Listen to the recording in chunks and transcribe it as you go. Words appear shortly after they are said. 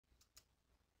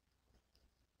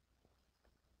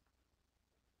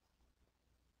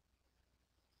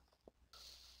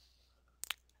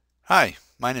Hi,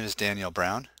 my name is Daniel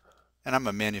Brown, and I'm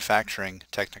a manufacturing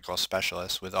technical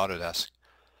specialist with Autodesk.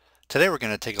 Today we're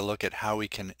going to take a look at how we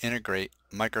can integrate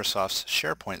Microsoft's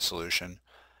Sharepoint solution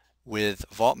with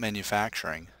Vault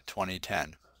Manufacturing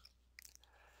 2010.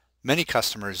 Many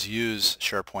customers use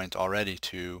Sharepoint already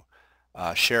to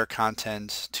share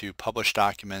content, to publish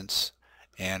documents,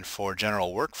 and for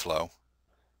general workflow.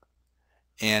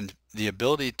 And the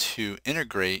ability to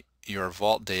integrate your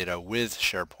Vault data with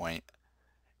Sharepoint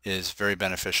is very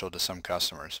beneficial to some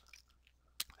customers.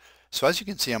 So as you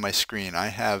can see on my screen,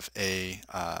 I've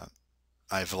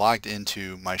logged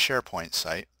into my SharePoint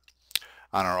site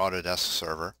on our Autodesk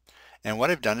server, and what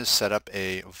I've done is set up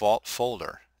a Vault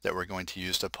folder that we're going to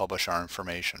use to publish our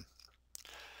information.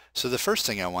 So the first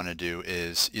thing I want to do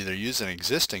is either use an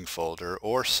existing folder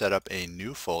or set up a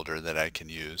new folder that I can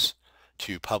use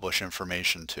to publish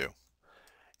information to.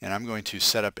 And I'm going to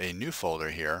set up a new folder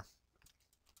here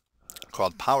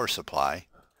called Power Supply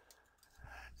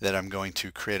that I'm going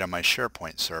to create on my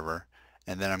SharePoint server,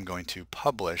 and then I'm going to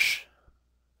publish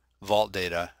Vault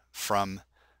data from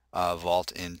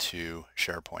Vault into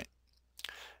SharePoint.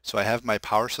 So I have my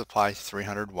Power Supply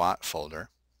 300 watt folder,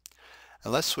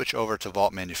 and let's switch over to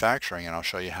Vault Manufacturing, and I'll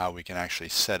show you how we can actually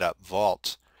set up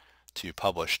Vault to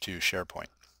publish to SharePoint.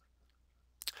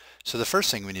 So the first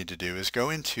thing we need to do is go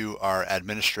into our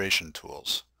administration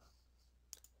tools,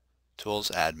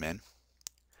 Tools Admin,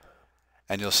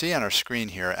 and you'll see on our screen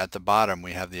here at the bottom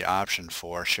we have the option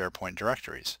for SharePoint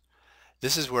directories.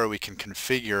 This is where we can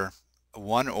configure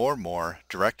one or more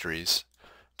directories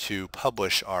to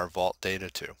publish our Vault data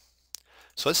to.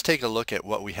 So let's take a look at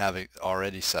what we have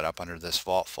already set up under this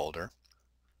Vault folder.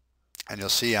 And you'll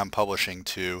see I'm publishing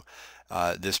to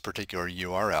this particular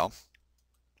URL.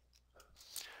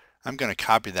 I'm going to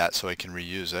copy that so I can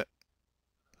reuse it.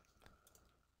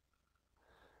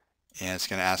 And it's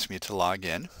going to ask me to log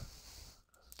in.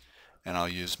 And I'll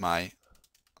use my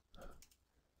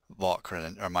Vault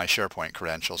or my SharePoint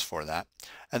credentials for that.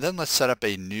 And then let's set up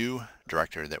a new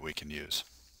directory that we can use.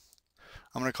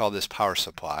 I'm going to call this Power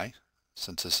Supply,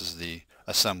 since this is the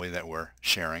assembly that we're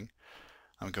sharing.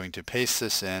 I'm going to paste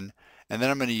this in, and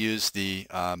then I'm going to use the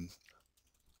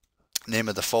name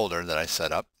of the folder that I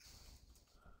set up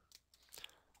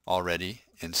already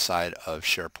inside of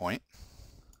SharePoint.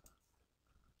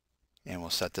 And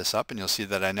we'll set this up, and you'll see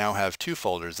that I now have two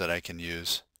folders that I can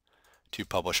use to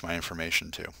publish my information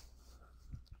to.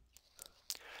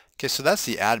 Okay, so that's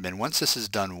the admin. Once this is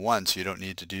done once, you don't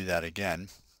need to do that again.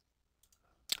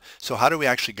 So how do we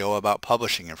actually go about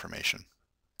publishing information?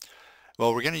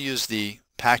 Well, we're going to use the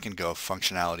Pack and Go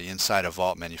functionality inside of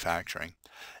Vault Manufacturing.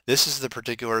 This is the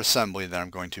particular assembly that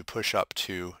I'm going to push up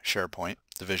to SharePoint,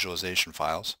 the visualization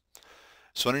files.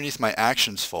 So underneath my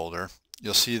Actions folder,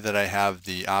 you'll see that I have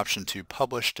the option to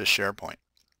publish to SharePoint.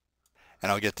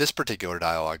 And I'll get this particular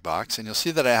dialog box, and you'll see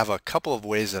that I have a couple of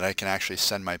ways that I can actually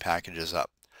send my packages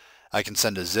up. I can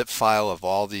send a zip file of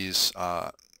all these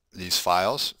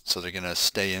files, so they're going to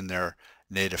stay in their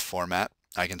native format.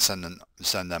 I can send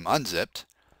them unzipped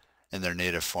in their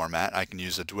native format. I can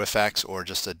use a DWFX or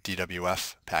just a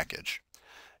DWF package.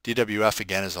 DWF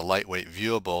again is a lightweight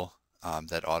viewable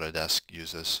that Autodesk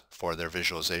uses for their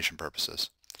visualization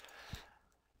purposes.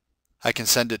 I can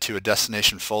send it to a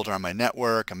destination folder on my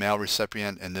network, a mail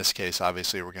recipient. In this case,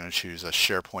 obviously, we're going to choose a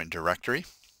SharePoint directory.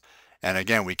 And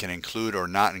again, we can include or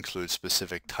not include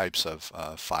specific types of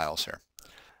files here.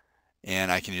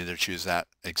 And I can either choose that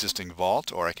existing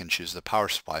Vault, or I can choose the Power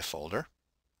Supply folder.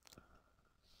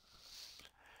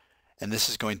 And this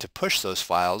is going to push those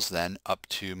files then up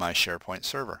to my SharePoint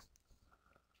server.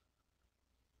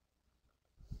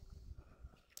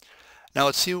 Now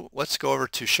let's go over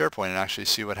to SharePoint and actually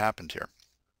see what happened here.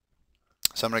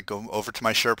 So I'm going to go over to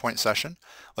my SharePoint session.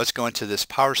 Let's go into this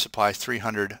Power Supply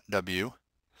 300W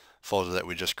folder that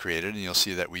we just created, and you'll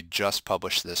see that we just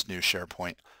published this new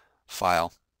SharePoint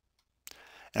file.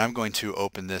 And I'm going to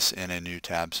open this in a new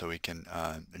tab so we can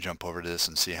jump over to this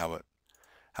and see how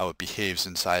it behaves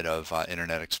inside of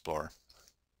Internet Explorer.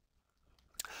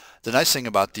 The nice thing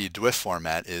about the DWF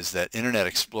format is that Internet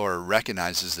Explorer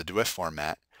recognizes the DWF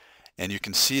format, and you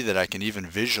can see that I can even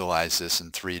visualize this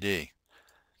in 3D.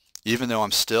 Even though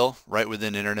I'm still right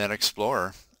within Internet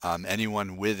Explorer,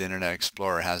 anyone with Internet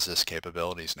Explorer has this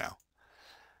capabilities now.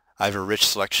 I have a rich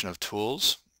selection of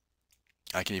tools.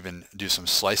 I can even do some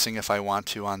slicing if I want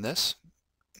to on this.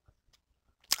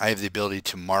 I have the ability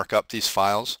to mark up these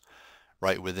files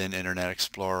right within Internet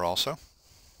Explorer also.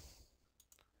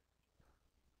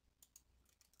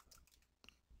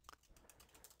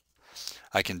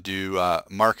 I can do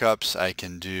markups. I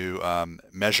can do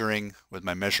measuring with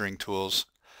my measuring tools.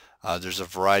 There's a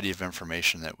variety of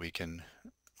information that we can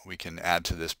add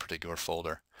to this particular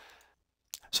folder.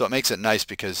 So it makes it nice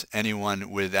because anyone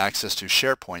with access to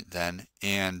SharePoint then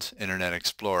and Internet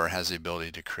Explorer has the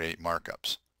ability to create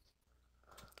markups.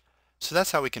 So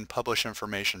that's how we can publish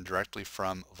information directly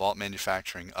from Vault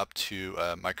Manufacturing up to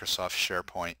a Microsoft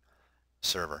SharePoint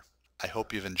server. I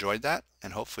hope you've enjoyed that,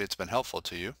 and hopefully it's been helpful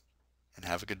to you, and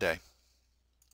have a good day.